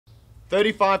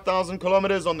35,000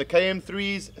 kilometers on the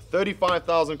KM3s,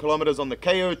 35,000 kilometers on the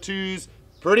KO2s,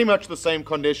 pretty much the same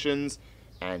conditions,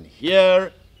 and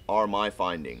here are my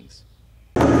findings.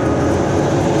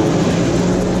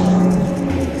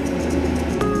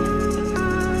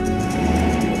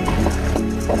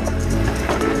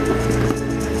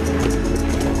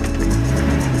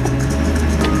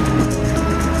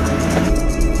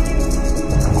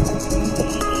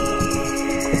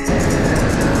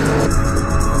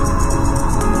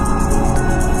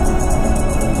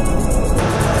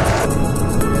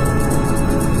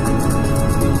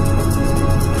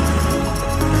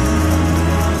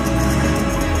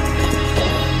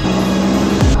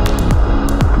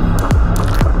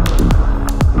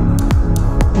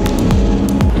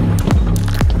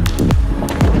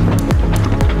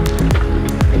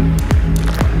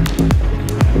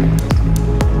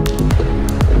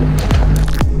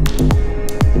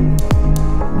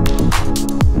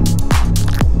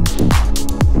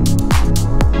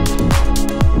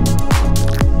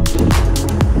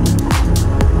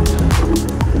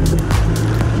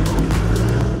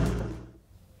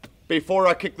 Before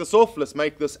I kick this off, let's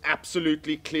make this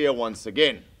absolutely clear once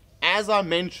again. As I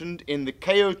mentioned in the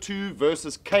KO2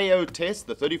 versus KO test,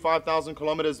 the 35,000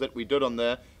 kilometers that we did on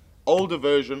the older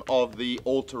version of the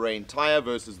all-terrain tire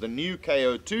versus the new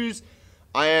KO2s,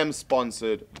 I am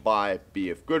sponsored by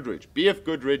BFGoodrich.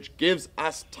 BFGoodrich gives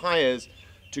us tires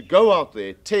to go out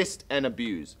there, test and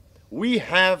abuse. We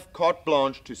have carte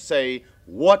blanche to say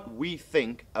what we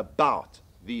think about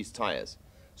these tires.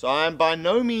 So I am by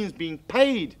no means being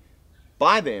paid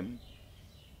by them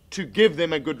to give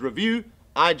them a good review.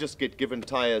 I just get given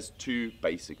tires to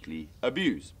basically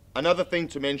abuse. Another thing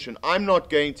to mention, I'm not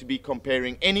going to be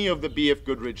comparing any of the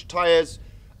BFGoodrich tires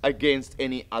against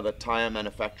any other tire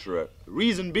manufacturer.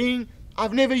 Reason being,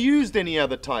 I've never used any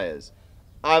other tires.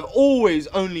 I've always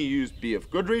only used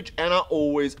BFGoodrich, and I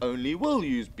always only will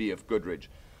use BFGoodrich.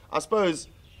 I suppose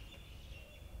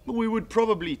we would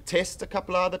probably test a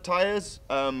couple of other tires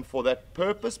for that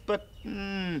purpose, but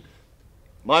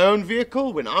my own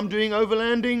vehicle, when I'm doing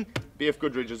overlanding,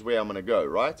 BFGoodrich is where I'm going to go,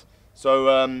 right?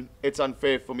 So it's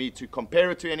unfair for me to compare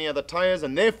it to any other tires,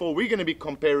 and therefore we're going to be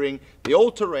comparing the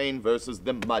all-terrain versus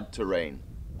the mud terrain.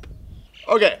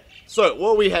 Okay, so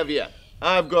what we have here,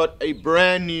 I've got a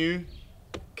brand new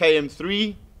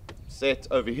KM3 set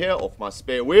over here off my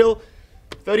spare wheel,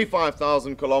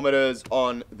 35,000 kilometers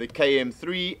on the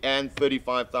KM3 and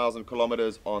 35,000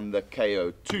 kilometers on the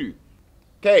KO2.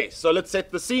 Okay, so let's set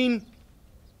the scene.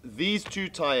 These two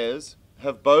tires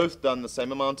have both done the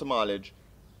same amount of mileage,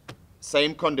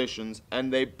 same conditions,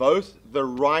 and they're both the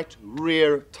right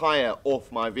rear tire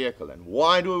off my vehicle. And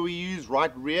why do we use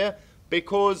right rear?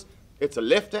 Because it's a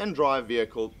left-hand drive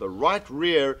vehicle. The right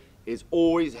rear is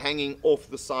always hanging off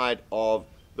the side of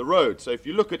the road. So if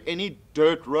you look at any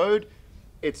dirt road,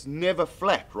 it's never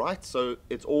flat, right? So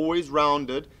it's always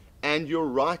rounded, and your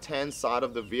right-hand side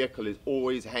of the vehicle is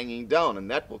always hanging down, and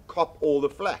that will cop all the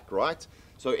flack, right?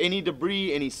 So any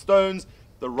debris, any stones,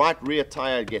 the right rear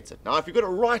tire gets it. Now, if you've got a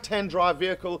right-hand drive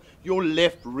vehicle, your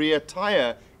left rear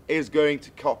tire is going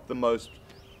to cop the most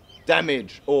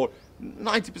damage, or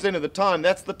 90% of the time,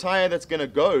 that's the tire that's going to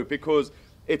go, because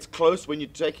it's close when you're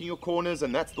taking your corners,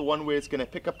 and that's the one where it's going to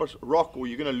pick up a rock or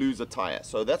you're going to lose a tire.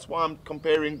 So that's why I'm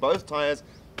comparing both tires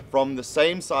from the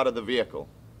same side of the vehicle.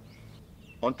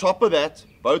 On top of that,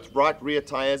 both right rear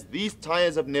tires, these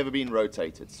tires have never been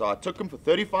rotated. So I took them for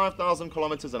 35,000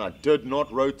 kilometers and I did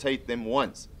not rotate them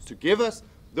once, to give us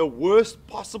the worst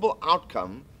possible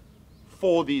outcome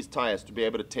for these tires to be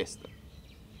able to test them.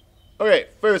 Okay,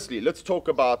 firstly, let's talk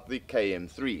about the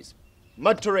KM3s.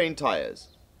 Mud terrain tires.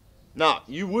 Now,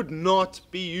 you would not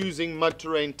be using mud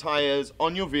terrain tires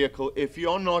on your vehicle if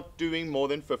you're not doing more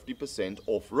than 50%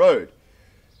 off-road.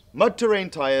 Mud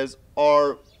terrain tires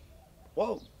are,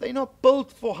 well, they're not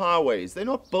built for highways. They're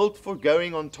not built for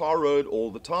going on tar road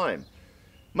all the time.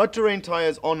 Mud terrain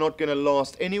tires are not going to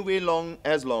last anywhere long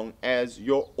as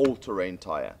your all-terrain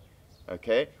tire.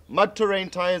 Okay? Mud terrain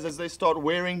tires, as they start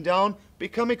wearing down,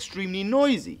 become extremely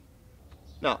noisy.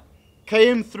 Now,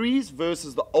 KM3s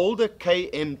versus the older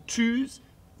KM2s.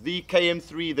 The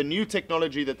KM3, the new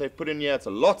technology that they've put in here, it's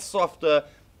a lot softer.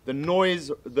 The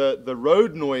noise, the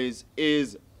road noise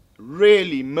is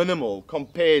really minimal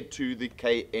compared to the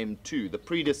KM2, the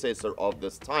predecessor of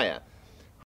this tire.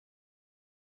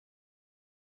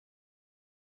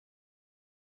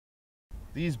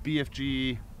 These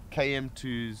BFG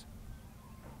KM2s,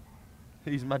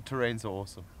 these mud terrains are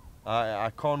awesome.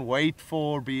 I can't wait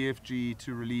for BFG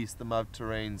to release the mud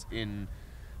terrains in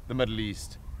the Middle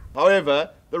East. However,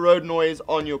 the road noise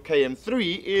on your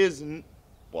KM3 is,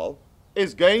 well,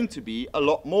 is going to be a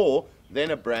lot more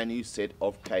than a brand new set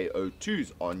of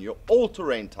KO2s on your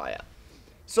all-terrain tire.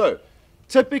 So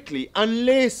typically,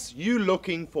 unless you're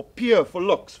looking for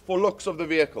looks of the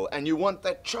vehicle, and you want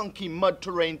that chunky mud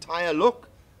terrain tire look,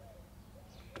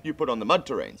 you put on the mud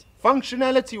terrains.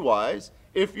 Functionality wise,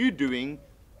 if you're doing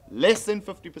less than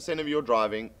 50% of your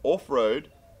driving off-road,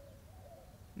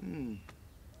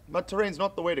 mud terrain's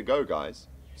not the way to go, guys.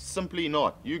 Simply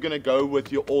not. You're going to go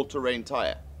with your all-terrain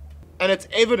tire. And it's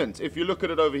evident if you look at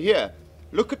it over here.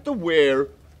 Look at the wear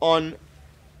on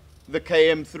the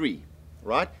KM3,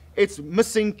 right? It's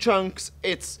missing chunks.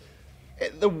 It's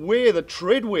the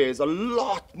tread wear is a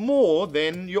lot more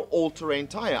than your all-terrain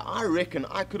tire. I reckon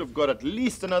I could have got at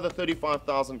least another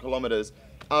 35,000 kilometers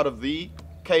out of the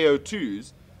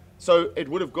KO2s. So it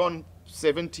would have gone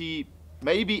 70,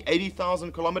 maybe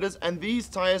 80,000 kilometers, and these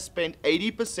tires spent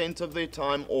 80% of their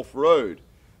time off-road.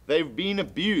 They've been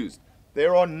abused.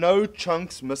 There are no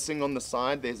chunks missing on the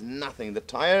side. There's nothing. The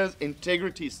tire's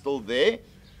integrity is still there.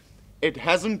 It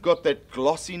hasn't got that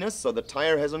glossiness, so the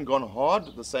tire hasn't gone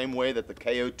hard the same way that the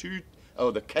KO2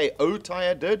 or the KO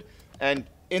tire did. And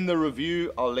in the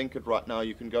review, I'll link it right now.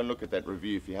 You can go and look at that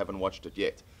review if you haven't watched it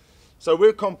yet. So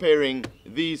we're comparing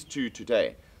these two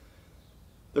today.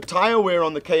 The tire wear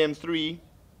on the KM3,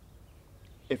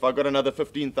 if I got another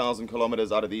 15,000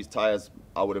 kilometers out of these tires,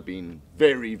 I would have been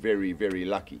very, very, very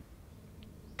lucky.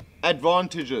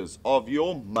 Advantages of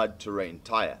your mud terrain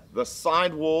tire. The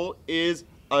sidewall is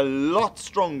a lot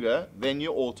stronger than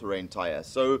your all-terrain tire.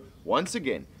 So once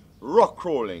again, rock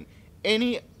crawling,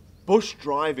 any bush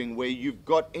driving where you've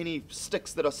got any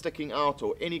sticks that are sticking out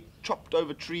or any chopped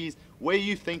over trees where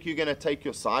you think you're going to take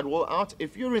your sidewall out,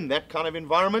 if you're in that kind of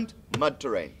environment, mud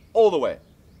terrain all the way.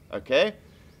 Okay,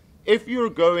 if you're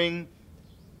going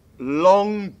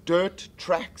long dirt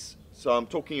tracks, so I'm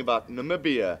talking about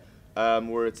Namibia,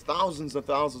 where it's thousands and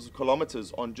thousands of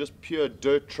kilometers on just pure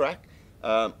dirt track.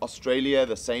 Australia,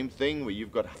 the same thing, where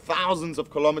you've got thousands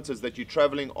of kilometers that you're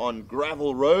traveling on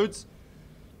gravel roads.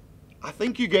 I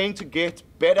think you're going to get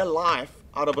better life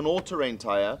out of an all-terrain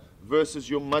tire versus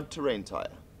your mud terrain tire.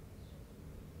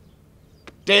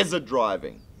 Desert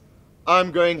driving,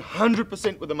 I'm going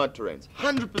 100% with the mud terrains,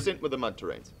 100% with the mud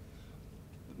terrains.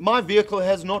 My vehicle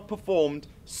has not performed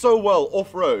so well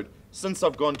off-road since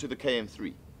I've gone to the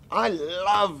KM3. I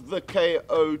love the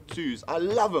KO2s, I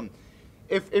love them.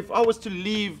 If I was to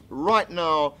leave right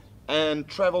now and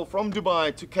travel from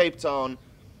Dubai to Cape Town,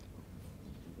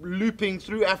 looping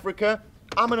through Africa,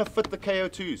 I'm going to fit the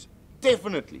KO2s.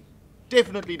 Definitely.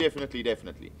 Definitely, definitely,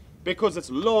 definitely. Because it's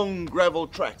long gravel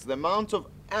tracks. The amount of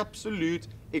absolute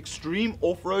extreme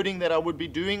off-roading that I would be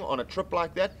doing on a trip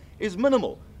like that is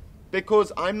minimal.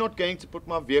 Because I'm not going to put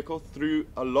my vehicle through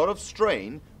a lot of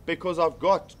strain because I've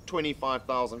got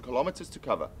 25,000 kilometers to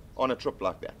cover on a trip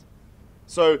like that.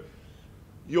 So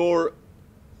your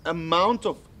amount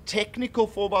of technical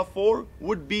 4x4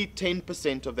 would be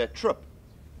 10% of that trip.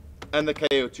 And the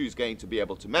KO2 is going to be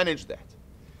able to manage that.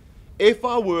 If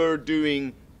I were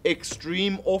doing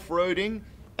extreme off-roading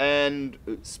and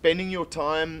spending your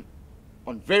time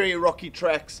on very rocky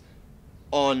tracks,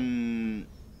 on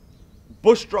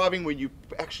bush driving where you're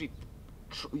actually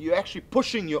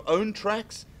pushing your own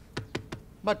tracks,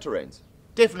 mud terrains,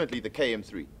 definitely the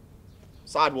KM3.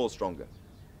 Sidewall stronger.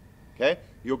 Okay,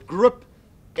 your grip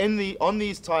on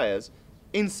these tires,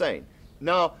 insane.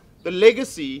 Now, the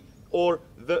legacy or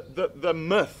the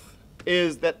myth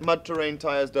is that mud terrain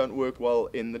tires don't work well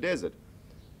in the desert.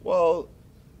 Well,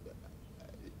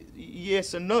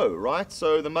 yes and no, right?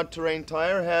 So the mud terrain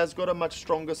tire has got a much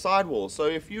stronger sidewall. So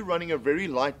if you're running a very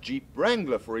light Jeep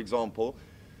Wrangler, for example,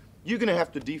 you're going to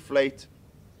have to deflate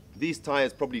these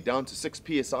tires probably down to 6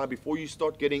 psi before you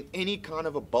start getting any kind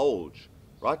of a bulge,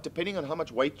 right? Depending on how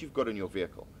much weight you've got in your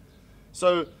vehicle.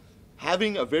 So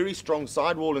having a very strong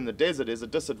sidewall in the desert is a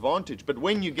disadvantage. But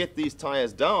when you get these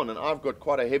tires down, and I've got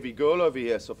quite a heavy girl over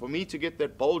here, so for me to get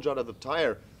that bulge out of the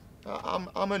tire, I'm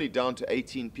only down to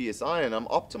 18 psi and I'm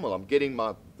optimal. I'm getting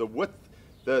the width,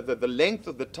 the length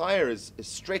of the tire is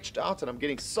stretched out and I'm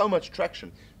getting so much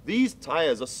traction. These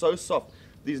tires are so soft.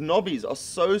 These knobbies are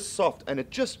so soft and it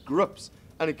just grips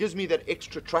and it gives me that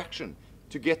extra traction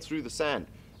to get through the sand.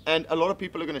 And a lot of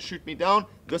people are going to shoot me down.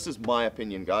 This is my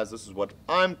opinion, guys. This is what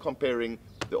I'm comparing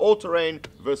the all-terrain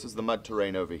versus the mud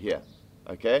terrain over here.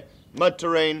 Okay? Mud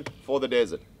terrain for the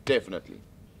desert, definitely.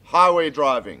 Highway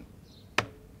driving,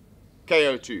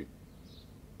 KO2,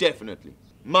 definitely.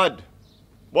 Mud,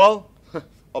 well,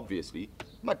 obviously,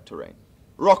 mud terrain.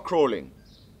 Rock crawling,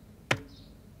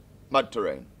 mud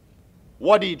terrain.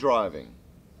 Waddy driving,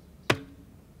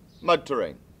 mud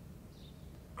terrain.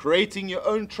 Creating your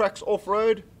own tracks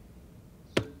off-road,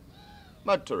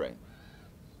 Mud terrain.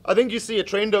 I think you see a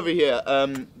trend over here.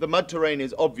 The mud terrain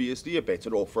is obviously a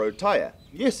better off-road tire.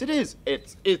 Yes, it is.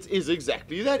 It is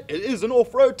exactly that. It is an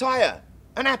off-road tire.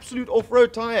 An absolute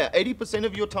off-road tire. 80%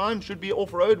 of your time should be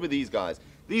off-road with these guys.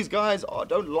 These guys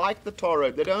don't like the tar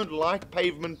road. They don't like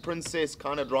pavement princess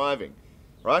kind of driving,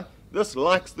 right? This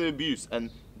likes the abuse, and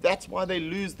that's why they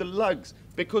lose the lugs,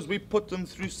 because we put them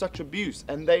through such abuse,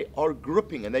 and they are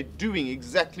gripping, and they're doing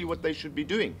exactly what they should be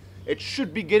doing. It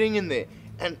should be getting in there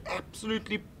and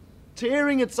absolutely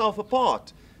tearing itself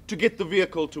apart to get the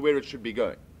vehicle to where it should be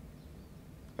going.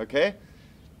 Okay?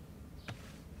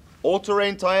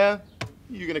 All-terrain tire,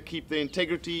 you're going to keep the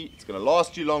integrity, it's going to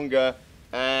last you longer,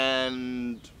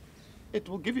 and it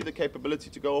will give you the capability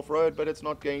to go off-road, but it's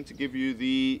not going to give you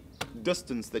the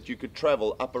distance that you could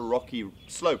travel up a rocky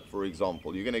slope, for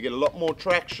example. You're going to get a lot more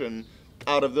traction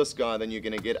out of this guy than you're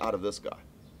going to get out of this guy.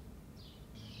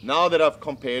 Now that I've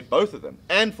compared both of them,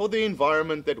 and for the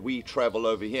environment that we travel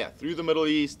over here, through the Middle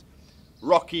East,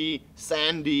 rocky,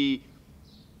 sandy,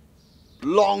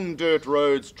 long dirt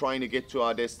roads trying to get to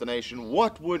our destination,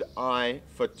 what would I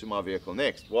fit to my vehicle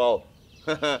next? Well,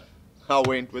 I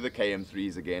went with the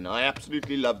KM3s again. I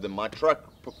absolutely love them. My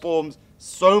truck performs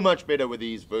so much better with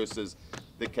these versus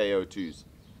the KO2s.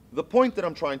 The point that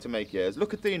I'm trying to make here is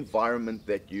look at the environment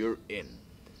that you're in.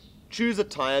 Choose a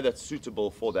tire that's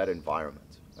suitable for that environment.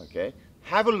 Okay,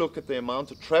 have a look at the amount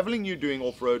of traveling you're doing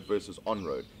off-road versus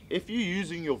on-road. If you're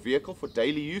using your vehicle for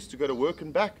daily use to go to work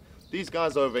and back, these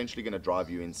guys are eventually going to drive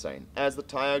you insane. As the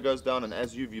tire goes down and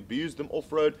as you've abused them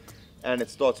off-road and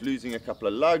it starts losing a couple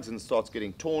of lugs and starts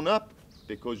getting torn up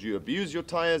because you abuse your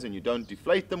tires and you don't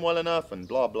deflate them well enough and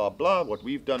blah blah blah, what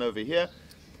we've done over here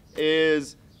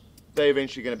is they're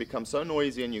eventually going to become so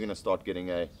noisy and you're going to start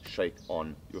getting a shake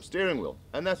on your steering wheel.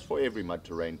 And that's for every mud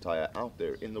terrain tire out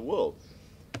there in the world.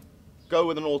 Go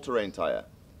with an all-terrain tire.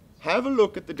 Have a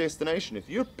look at the destination. If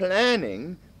you're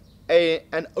planning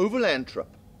an overland trip,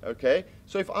 okay,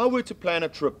 so if I were to plan a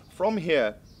trip from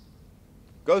here,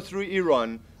 go through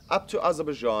Iran, up to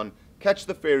Azerbaijan, catch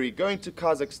the ferry, going to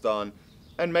Kazakhstan,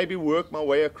 and maybe work my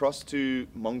way across to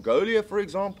Mongolia, for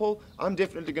example, I'm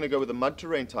definitely going to go with a mud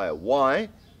terrain tire. Why?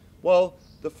 Well,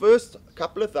 the first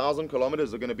couple of 1,000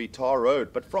 kilometers are going to be tar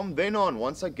road, but from then on,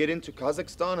 once I get into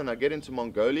Kazakhstan and I get into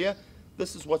Mongolia,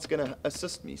 this is what's going to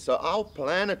assist me. So I'll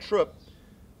plan a trip,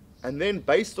 and then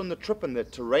based on the trip and the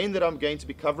terrain that I'm going to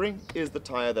be covering is the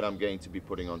tire that I'm going to be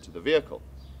putting onto the vehicle.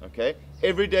 Okay,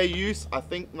 everyday use, I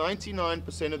think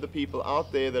 99% of the people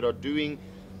out there that are doing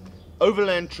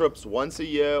overland trips once a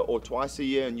year or twice a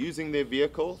year and using their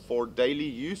vehicle for daily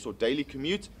use or daily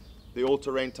commute, the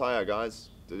all-terrain tire, guys.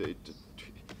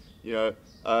 You know,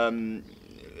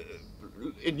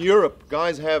 in Europe,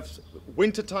 guys have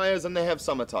winter tires and they have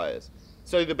summer tires.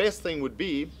 So the best thing would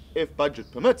be, if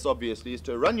budget permits, obviously, is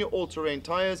to run your all-terrain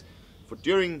tires for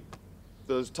during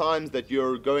those times that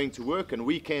you're going to work and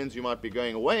weekends you might be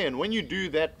going away. And when you do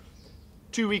that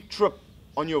 2-week trip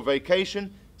on your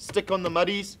vacation, stick on the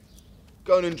muddies,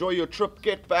 go and enjoy your trip,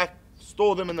 get back,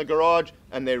 store them in the garage,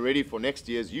 and they're ready for next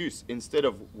year's use instead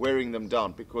of wearing them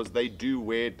down, because they do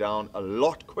wear down a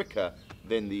lot quicker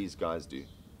than these guys do.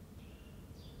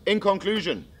 In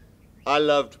conclusion, I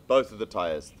loved both of the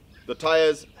tires. The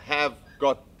tires have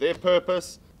got their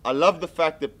purpose. I love the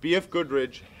fact that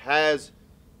BFGoodrich has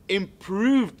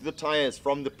improved the tires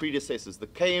from the predecessors. The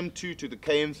KM2 to the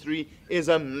KM3 is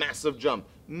a massive jump.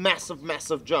 Massive,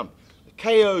 massive jump. The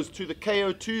KOs to the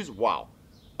KO2s, wow.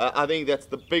 I think that's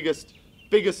the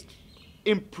biggest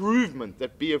improvement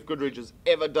that BFGoodrich has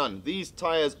ever done. These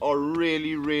tires are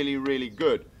really, really, really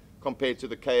good compared to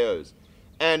the KOs.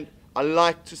 And I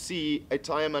like to see a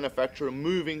tire manufacturer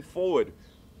moving forward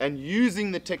and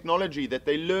using the technology that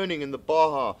they're learning in the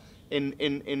Baja,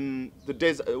 in the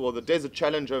desert, well, the desert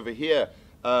challenge over here,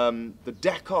 the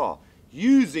Dakar,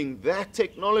 using that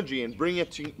technology and bringing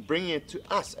it to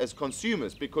us as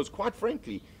consumers, because quite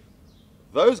frankly,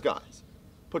 those guys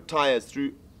put tires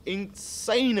through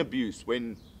insane abuse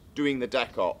when doing the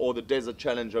Dakar or the desert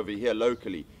challenge over here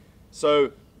locally.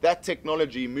 So that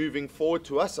technology moving forward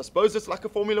to us, I suppose it's like a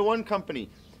Formula One company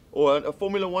or a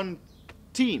Formula One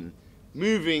team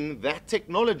moving that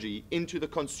technology into the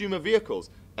consumer vehicles,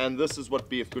 and this is what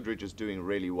BFGoodrich is doing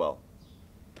really well.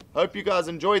 Hope you guys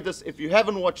enjoyed this. If you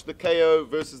haven't watched the KO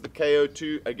versus the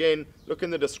KO2, again, look in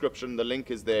the description, the link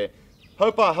is there.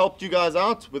 Hope I helped you guys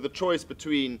out with the choice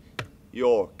between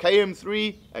your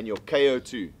KM3 and your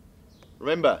KO2.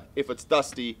 Remember, if it's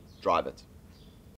dusty, drive it.